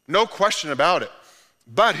 No question about it.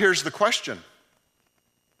 But here's the question.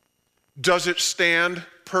 Does it stand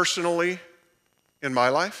personally in my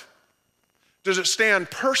life? Does it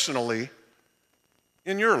stand personally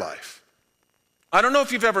in your life? I don't know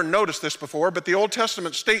if you've ever noticed this before, but the Old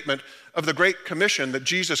Testament statement of the Great Commission that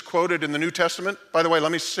Jesus quoted in the New Testament, by the way,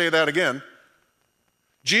 let me say that again.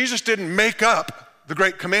 Jesus didn't make up the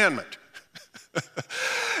Great Commandment.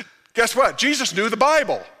 Guess what? Jesus knew the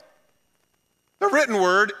Bible. The written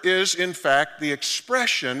word is, in fact, the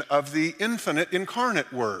expression of the infinite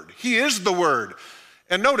incarnate word. He is the word.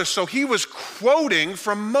 And notice, so he was quoting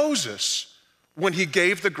from Moses when he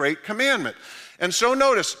gave the Great Commandment. And so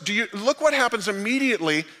notice, look what happens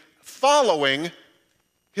immediately following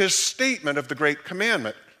his statement of the Great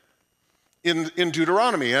Commandment in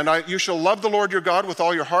Deuteronomy. And you shall love the Lord your God with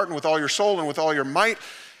all your heart and with all your soul and with all your might.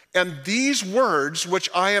 And these words which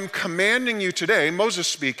I am commanding you today, Moses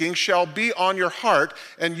speaking, shall be on your heart,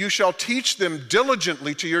 and you shall teach them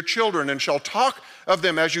diligently to your children, and shall talk of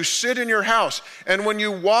them as you sit in your house, and when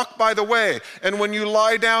you walk by the way, and when you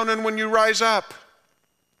lie down, and when you rise up.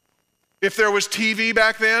 If there was TV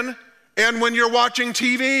back then, and when you're watching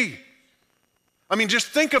TV. I mean, just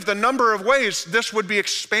think of the number of ways this would be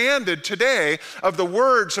expanded today of the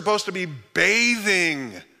word supposed to be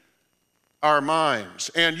bathing our minds.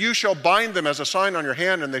 And you shall bind them as a sign on your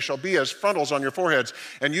hand, and they shall be as frontals on your foreheads,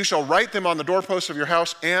 and you shall write them on the doorposts of your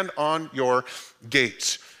house and on your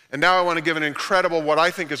gates. And now I want to give an incredible, what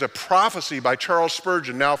I think is a prophecy by Charles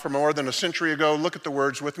Spurgeon, now from more than a century ago. Look at the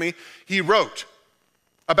words with me. He wrote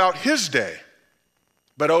about his day,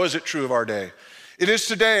 but oh, is it true of our day? It is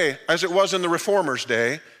today as it was in the Reformers'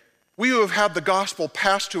 day. We who have had the gospel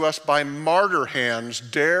passed to us by martyr hands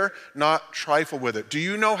dare not trifle with it. Do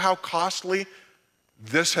you know how costly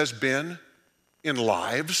this has been in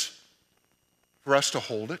lives for us to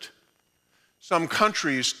hold it? Some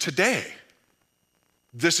countries today,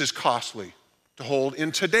 this is costly to hold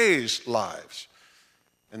in today's lives.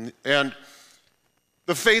 And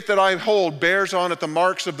the faith that I hold bears on it the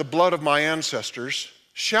marks of the blood of my ancestors.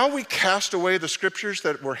 Shall we cast away the scriptures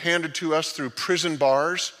that were handed to us through prison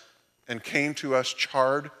bars and came to us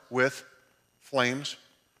charred with flames?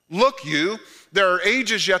 Look you, there are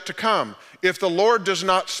ages yet to come. If the Lord does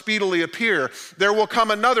not speedily appear, there will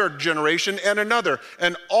come another generation and another.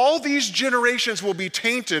 And all these generations will be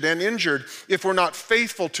tainted and injured if we're not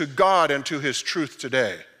faithful to God and to his truth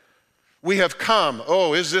today. We have come,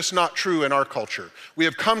 oh, is this not true in our culture? We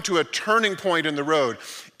have come to a turning point in the road.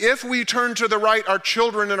 If we turn to the right, our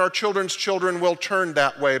children and our children's children will turn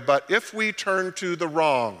that way. But if we turn to the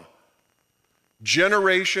wrong,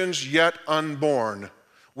 generations yet unborn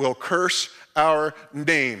will curse our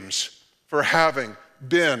names for having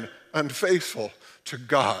been unfaithful to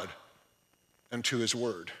God and to his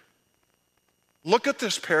word. Look at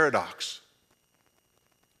this paradox.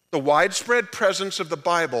 The widespread presence of the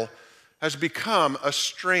Bible has become a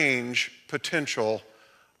strange potential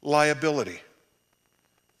liability.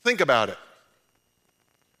 Think about it.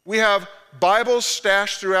 We have Bibles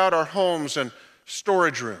stashed throughout our homes and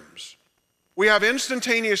storage rooms. We have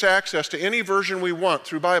instantaneous access to any version we want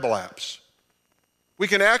through Bible apps. We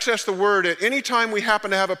can access the Word at any time we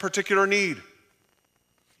happen to have a particular need.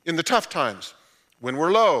 In the tough times, when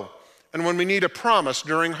we're low, and when we need a promise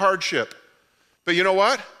during hardship. But you know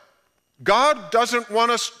what? God doesn't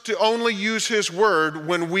want us to only use his word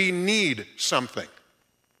when we need something.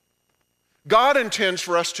 God intends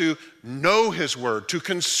for us to know his word, to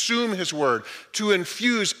consume his word, to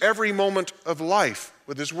infuse every moment of life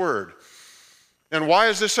with his word. And why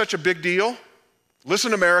is this such a big deal?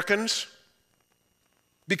 Listen, Americans,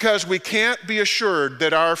 because we can't be assured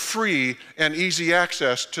that our free and easy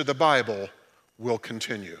access to the Bible will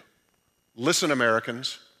continue. Listen,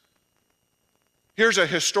 Americans. Here's a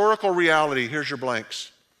historical reality. Here's your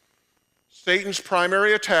blanks. Satan's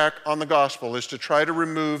primary attack on the gospel is to try to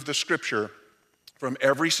remove the scripture from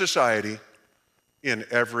every society in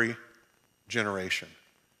every generation.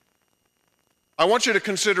 I want you to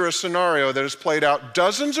consider a scenario that has played out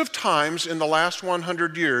dozens of times in the last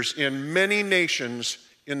 100 years in many nations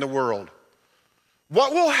in the world.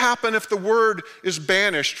 What will happen if the word is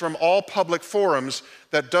banished from all public forums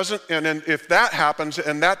and if that happens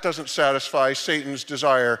and that doesn't satisfy Satan's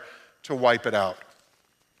desire to wipe it out?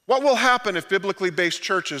 What will happen if biblically based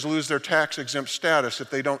churches lose their tax-exempt status if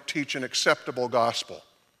they don't teach an acceptable gospel?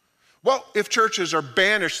 What if churches are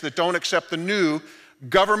banished that don't accept the new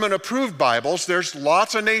government-approved Bibles? There's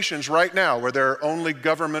lots of nations right now where there are only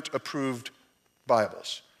government-approved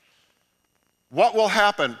Bibles. What will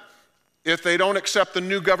happen if they don't accept the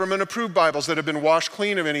new government-approved Bibles that have been washed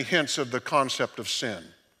clean of any hints of the concept of sin?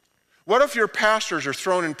 What if your pastors are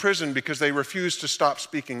thrown in prison because they refuse to stop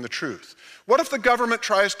speaking the truth? What if the government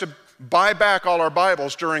tries to buy back all our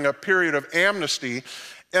Bibles during a period of amnesty,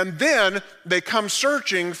 and then they come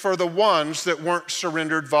searching for the ones that weren't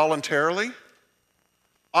surrendered voluntarily?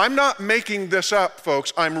 I'm not making this up,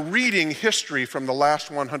 folks. I'm reading history from the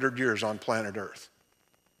last 100 years on planet Earth.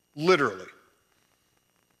 Literally.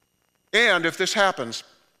 And if this happens,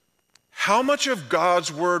 how much of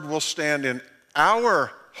God's word will stand in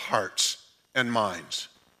our hearts and minds?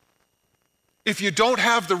 If you don't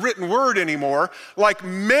have the written word anymore, like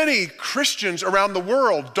many Christians around the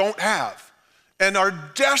world don't have, and are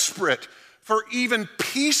desperate for even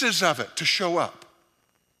pieces of it to show up,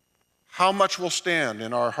 how much will stand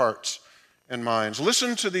in our hearts and minds?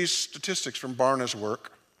 Listen to these statistics from Barna's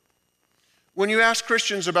work. When you ask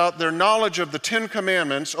Christians about their knowledge of the 10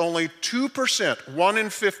 Commandments, only 2%, 1 in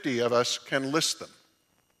 50 of us, can list them.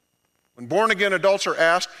 When born-again adults are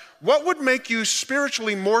asked, what would make you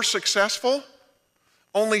spiritually more successful?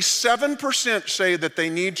 Only 7% say that they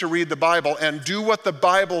need to read the Bible and do what the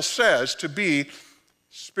Bible says to be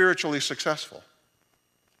spiritually successful.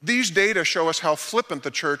 These data show us how flippant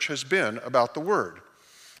the church has been about the Word.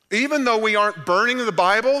 Even though we aren't burning the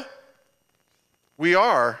Bible, we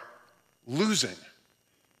are losing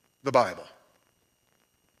the Bible.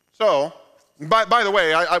 So, by the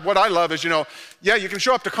way, what I love is, you can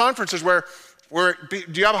show up to conferences where do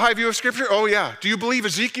you have a high view of Scripture? Oh, yeah. Do you believe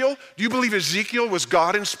Ezekiel? Do you believe Ezekiel was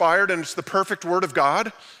God-inspired and it's the perfect Word of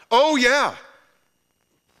God? Oh, yeah.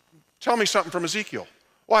 Tell me something from Ezekiel.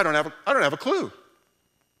 Well, I don't have a clue.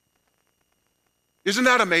 Isn't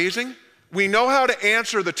that amazing? We know how to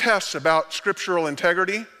answer the tests about scriptural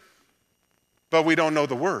integrity, but we don't know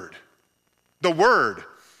the Word. The Word.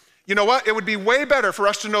 You know what? It would be way better for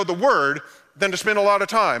us to know the Word than to spend a lot of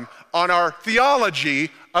time on our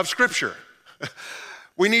theology of Scripture.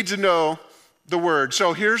 We need to know the Word.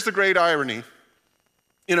 So here's the great irony.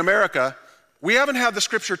 In America, we haven't had the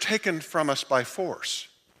Scripture taken from us by force.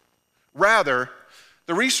 Rather,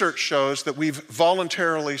 the research shows that we've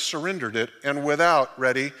voluntarily surrendered it and without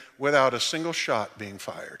a single shot being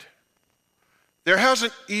fired. There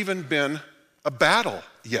hasn't even been a battle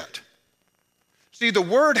yet. See, the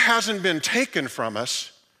Word hasn't been taken from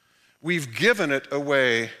us. We've given it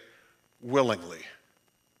away willingly.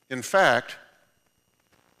 In fact,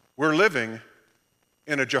 we're living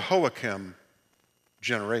in a Jehoiakim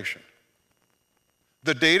generation.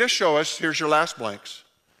 The data show us, here's your last blanks,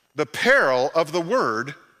 the peril of the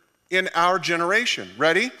Word in our generation.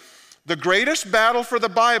 Ready? The greatest battle for the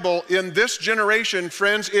Bible in this generation,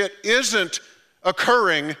 friends, it isn't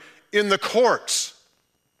occurring in the courts.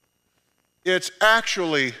 It's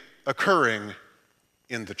actually occurring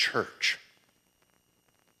in the church.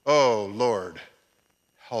 Oh, Lord,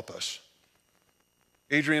 help us.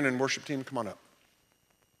 Adrian and worship team, come on up.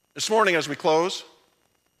 This morning as we close,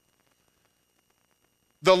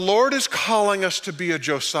 the Lord is calling us to be a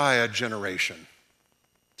Josiah generation,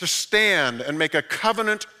 to stand and make a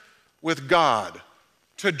covenant with God,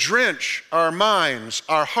 to drench our minds,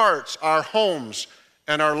 our hearts, our homes,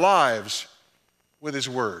 and our lives with His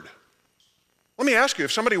Word. Let me ask you,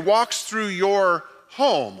 if somebody walks through your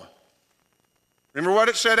home, remember what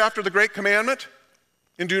it said after the Great Commandment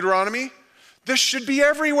in Deuteronomy? This should be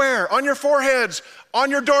everywhere, on your foreheads, on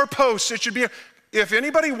your doorposts. It should be. If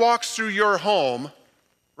anybody walks through your home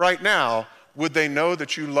right now, would they know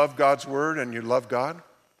that you love God's Word and you love God?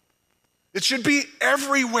 It should be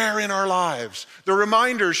everywhere in our lives. The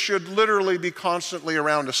reminders should literally be constantly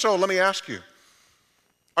around us. So let me ask you,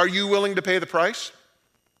 are you willing to pay the price?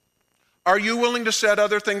 Are you willing to set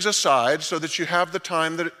other things aside so that you have the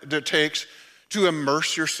time that it takes to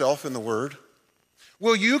immerse yourself in the Word?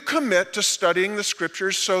 Will you commit to studying the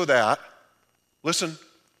Scriptures so that, listen,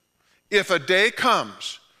 if a day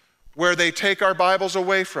comes where they take our Bibles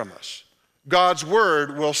away from us, God's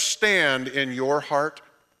Word will stand in your heart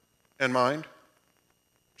and mind?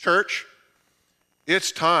 Church,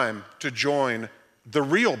 it's time to join the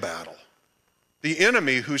real battle, the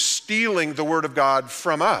enemy who's stealing the Word of God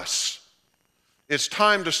from us. It's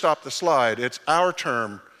time to stop the slide. It's our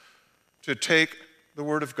turn to take the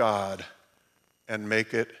Word of God and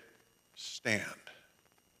make it stand.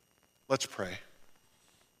 Let's pray.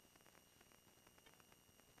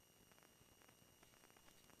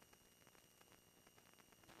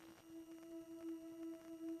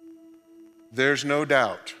 There's no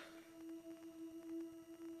doubt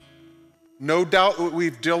that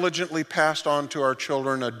we've diligently passed on to our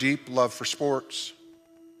children a deep love for sports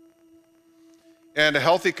and a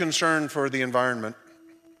healthy concern for the environment.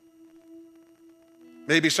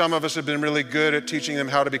 Maybe some of us have been really good at teaching them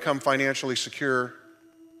how to become financially secure.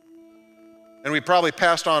 And we probably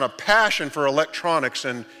passed on a passion for electronics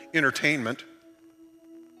and entertainment.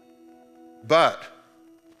 But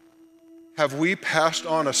have we passed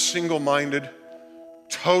on a single-minded,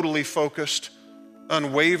 totally focused,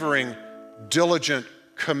 unwavering, diligent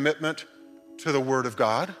commitment to the Word of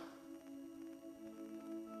God?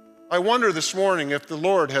 I wonder this morning if the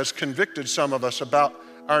Lord has convicted some of us about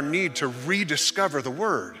our need to rediscover the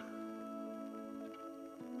Word.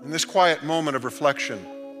 In this quiet moment of reflection,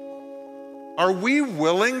 are we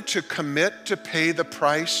willing to commit to pay the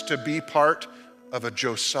price to be part of a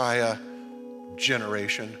Josiah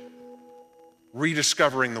generation?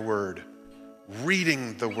 Rediscovering the Word,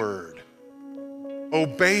 reading the Word,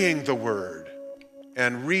 obeying the Word,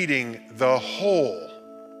 and reading the whole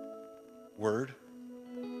Word.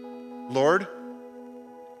 Lord,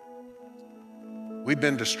 we've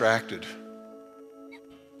been distracted.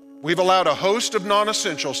 We've allowed a host of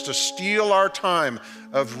non-essentials to steal our time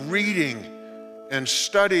of reading and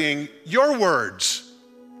studying your words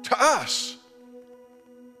to us.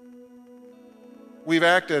 We've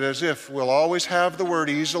acted as if we'll always have the Word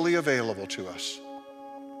easily available to us.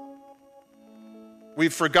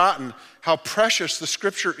 We've forgotten how precious the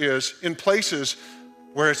Scripture is in places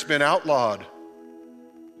where it's been outlawed.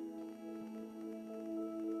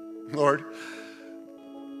 Lord,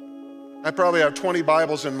 I probably have 20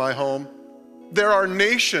 Bibles in my home. There are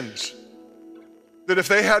nations that if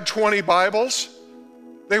they had 20 Bibles,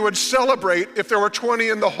 they would celebrate if there were 20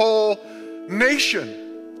 in the whole nation.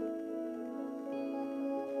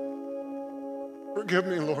 Forgive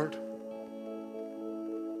me, Lord.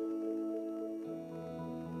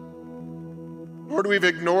 Lord, we've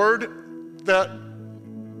ignored that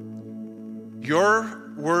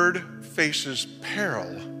your Word faces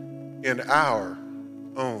peril in our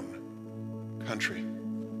own country.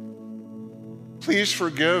 Please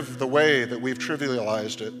forgive the way that we've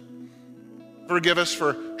trivialized it. Forgive us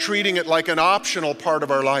for treating it like an optional part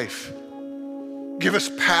of our life. Give us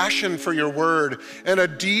passion for your Word and a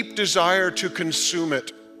deep desire to consume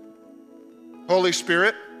it. Holy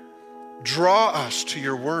Spirit, draw us to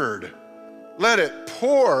your Word. Let it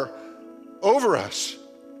pour over us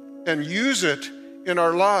and use it in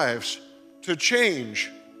our lives to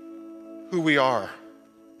change who we are.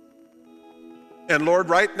 And Lord,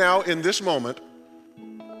 right now in this moment,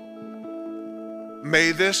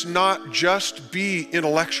 may this not just be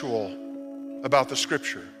intellectual about the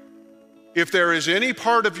Scripture. If there is any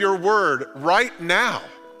part of your Word right now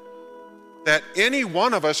that any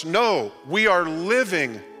one of us know we are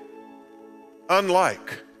living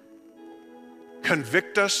unlike,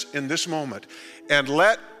 convict us in this moment and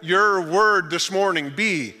let your Word this morning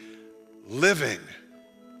be living,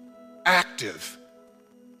 active,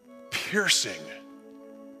 piercing,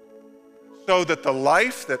 so that the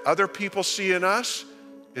life that other people see in us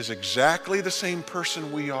is exactly the same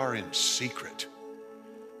person we are in secret.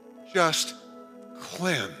 Just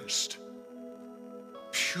cleansed,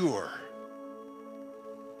 pure,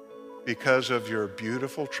 because of your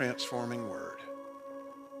beautiful transforming Word.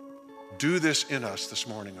 Do this in us this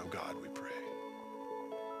morning, oh God, we pray.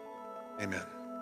 Amen.